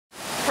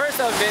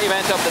of the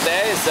event of the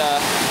day is a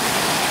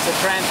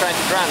friend trying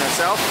to drown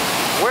herself.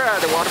 Where are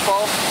the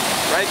waterfall?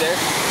 Right there.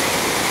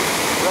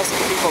 The rest of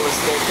the people is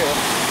there too.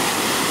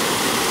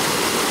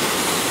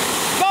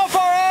 Go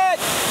for it!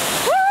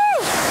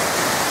 Woo!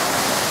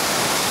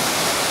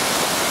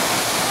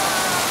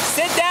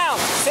 Sit down!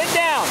 Sit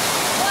down!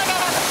 Well, I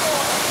got on the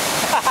floor.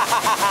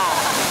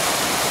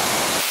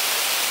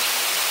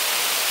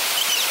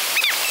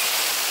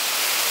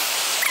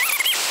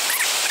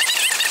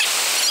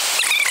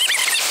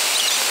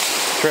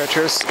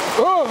 Treacherous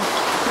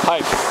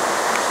hike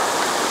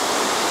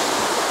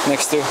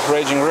next to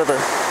raging river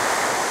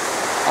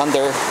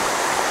under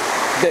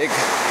big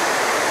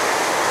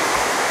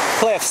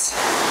cliffs.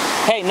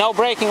 Hey, no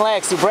breaking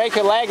legs. You break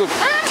your leg, you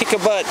kick a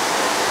butt.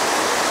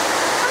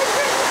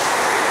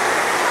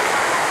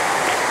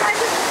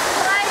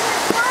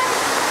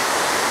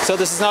 So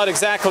this is not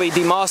exactly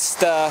the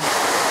most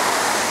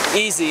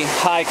easy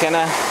hike in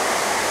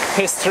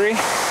history.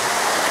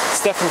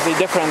 It's definitely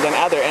different than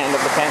other end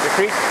of the Panther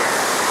Creek.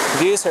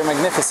 Views are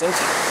magnificent.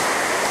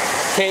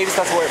 Caves,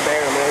 that's where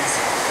bear lives.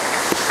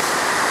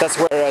 That's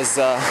where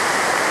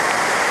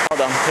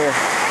hold on, here.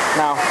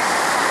 Now,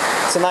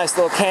 it's a nice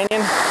little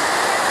canyon.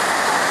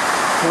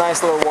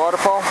 Nice little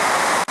waterfall.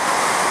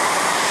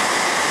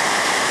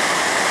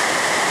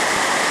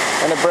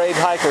 And the brave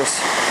hikers.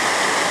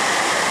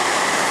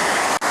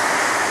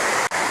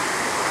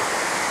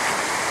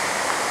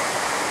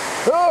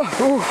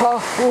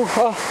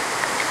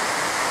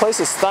 Place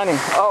is stunning.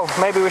 Oh,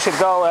 maybe we should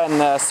go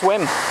and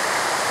swim. Woo!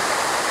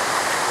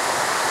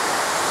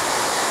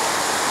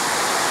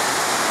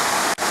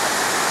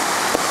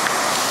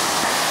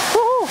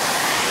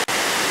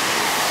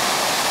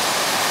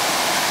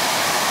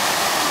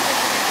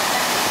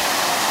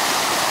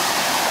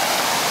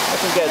 I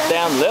can get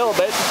down a little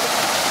bit.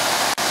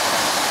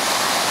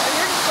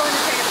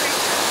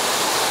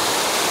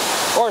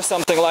 Or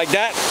something like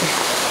that.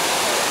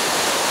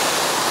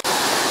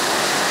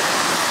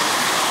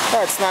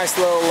 That's a nice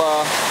little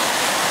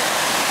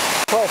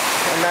cliff,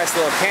 a nice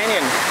little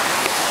canyon,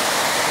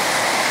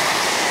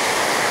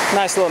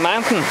 nice little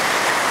mountain,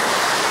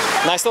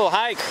 nice little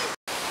hike.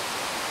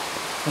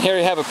 And here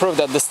you have a proof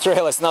that this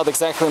trail is not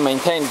exactly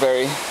maintained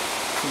very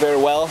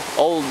well.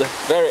 Old,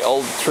 very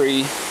old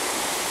tree.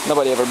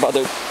 Nobody ever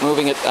bothered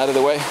moving it out of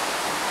the way.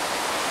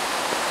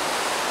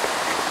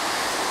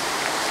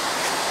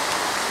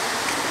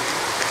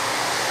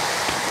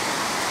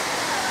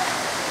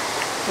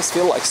 This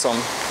feels like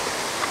some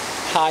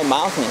high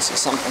mountains or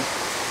something.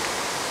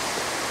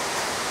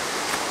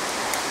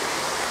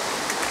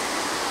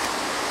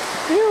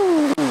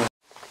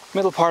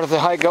 Middle part of the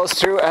hike goes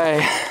through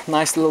a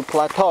nice little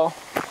plateau,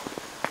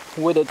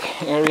 wooded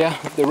area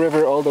of the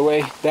river all the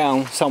way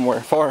down somewhere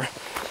far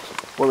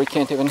where we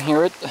can't even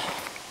hear it.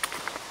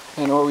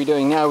 And what we're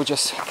doing now, we're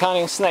just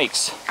counting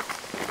snakes,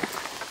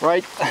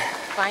 right?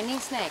 Finding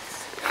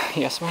snakes.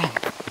 Yes, ma'am.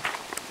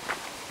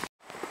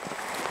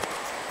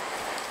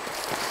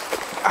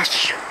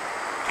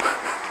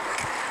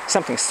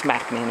 Something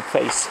smacked me in the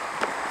face.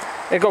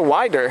 It go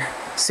wider.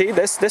 See,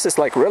 this is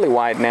like really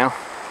wide now.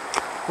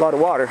 A lot of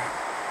water.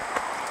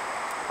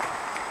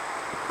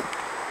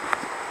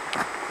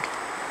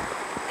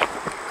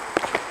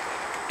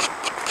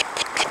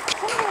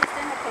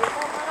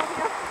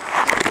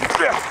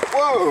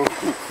 Whoa!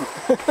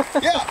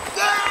 Yeah!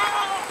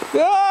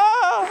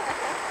 Yeah!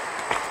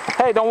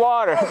 Hey, don't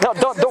water. No,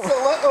 don't.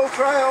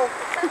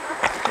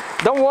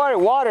 Don't worry,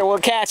 water will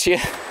catch you.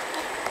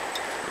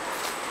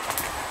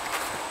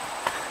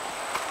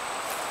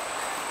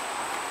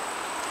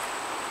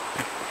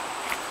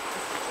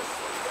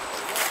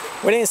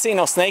 We didn't see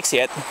no snakes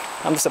yet.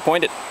 I'm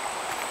disappointed.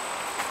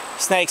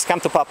 Snakes, come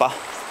to Papa.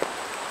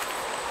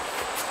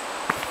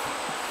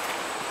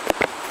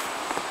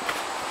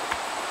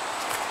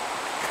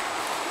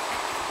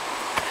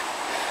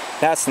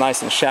 That's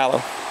nice and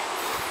shallow.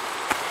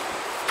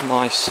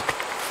 Nice.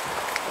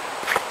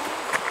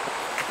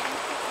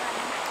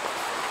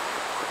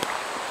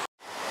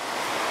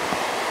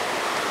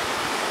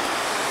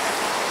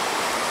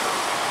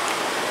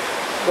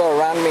 Go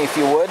around me if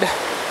you would.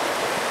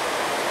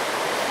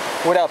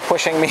 Without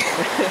pushing me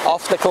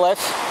off the cliff.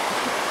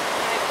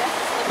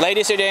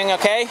 Ladies, you're doing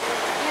okay?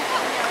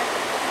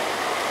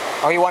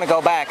 Or you want to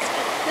go back?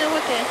 No,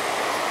 okay.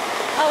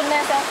 Oh,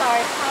 Ness, I'm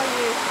sorry. How are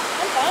you?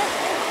 I'm fine.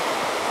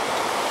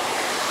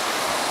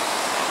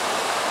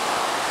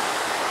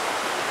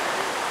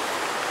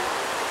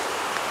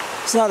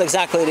 It's not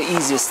exactly the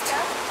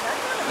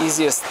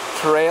easiest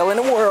trail in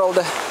the world.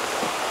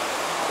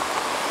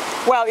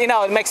 Well, you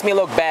know, it makes me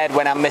look bad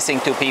when I'm missing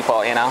two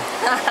people, you know.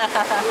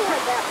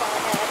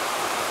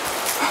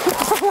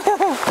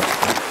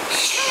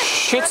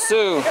 Shih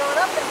Tzu.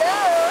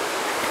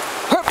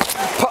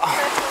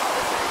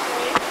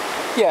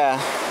 Yeah,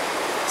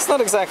 it's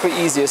not exactly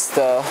easiest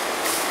thing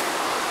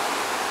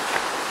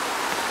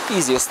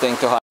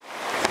to hike.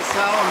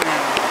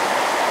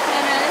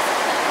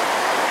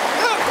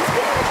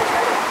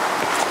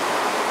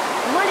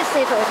 I wanted to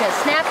see if it was going to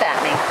snap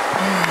at me.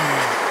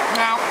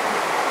 No.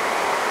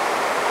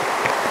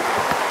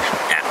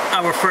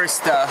 our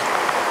first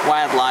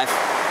wildlife.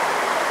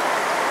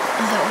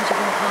 Is that what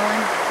you're going to call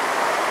him?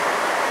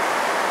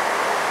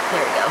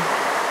 There we go.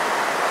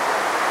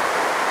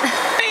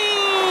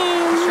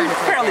 He's trying to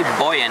play Fairly dead.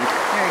 buoyant.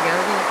 There we go.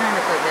 He's trying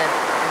to play dead.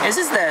 Is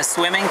this the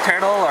swimming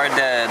turtle or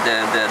the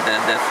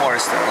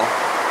forest turtle?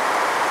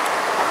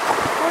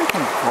 We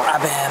can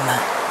grab him.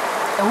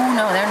 Oh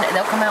no,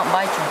 they'll come out and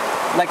bite you.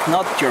 Like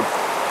not your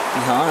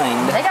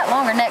behind. But they got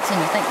longer necks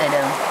than you think they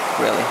do.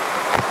 Really?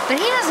 But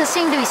he doesn't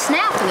seem to be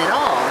snapping at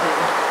all.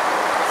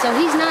 So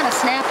he's not a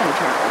snapping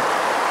turtle.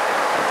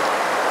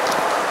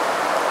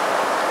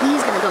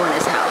 He's gonna go in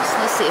his house.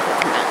 Let's see if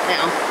he'll come out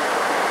now.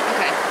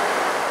 Okay.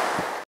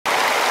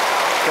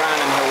 Crown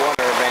and her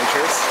water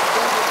adventures.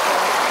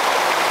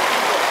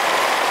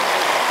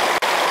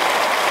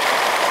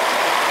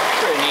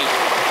 Pretty neat.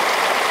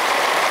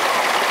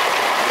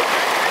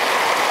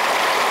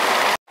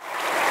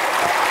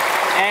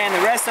 And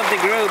the rest of the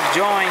group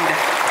joined.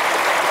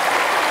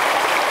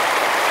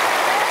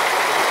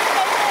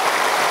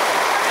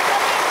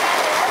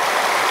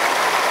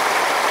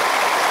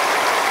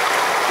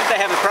 They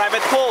have a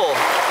private pool.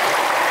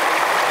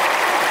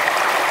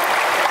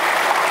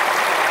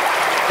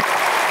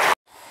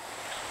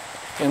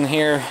 And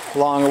here,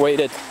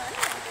 long-awaited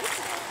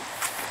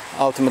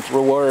ultimate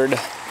reward,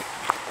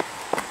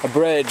 a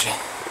bridge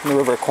in the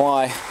River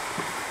Kwai.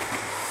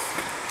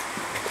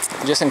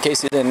 Just in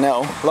case you didn't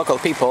know, local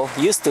people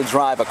used to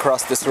drive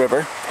across this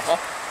river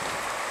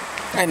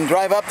and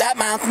drive up that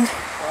mountain,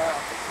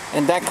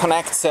 and that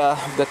connects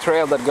the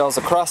trail that goes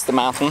across the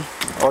mountain,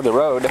 or the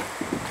road.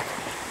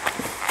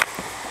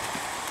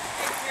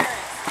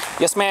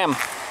 Yes, ma'am.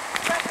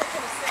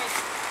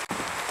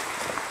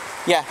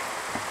 Yeah.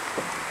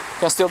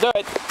 Can still do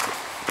it.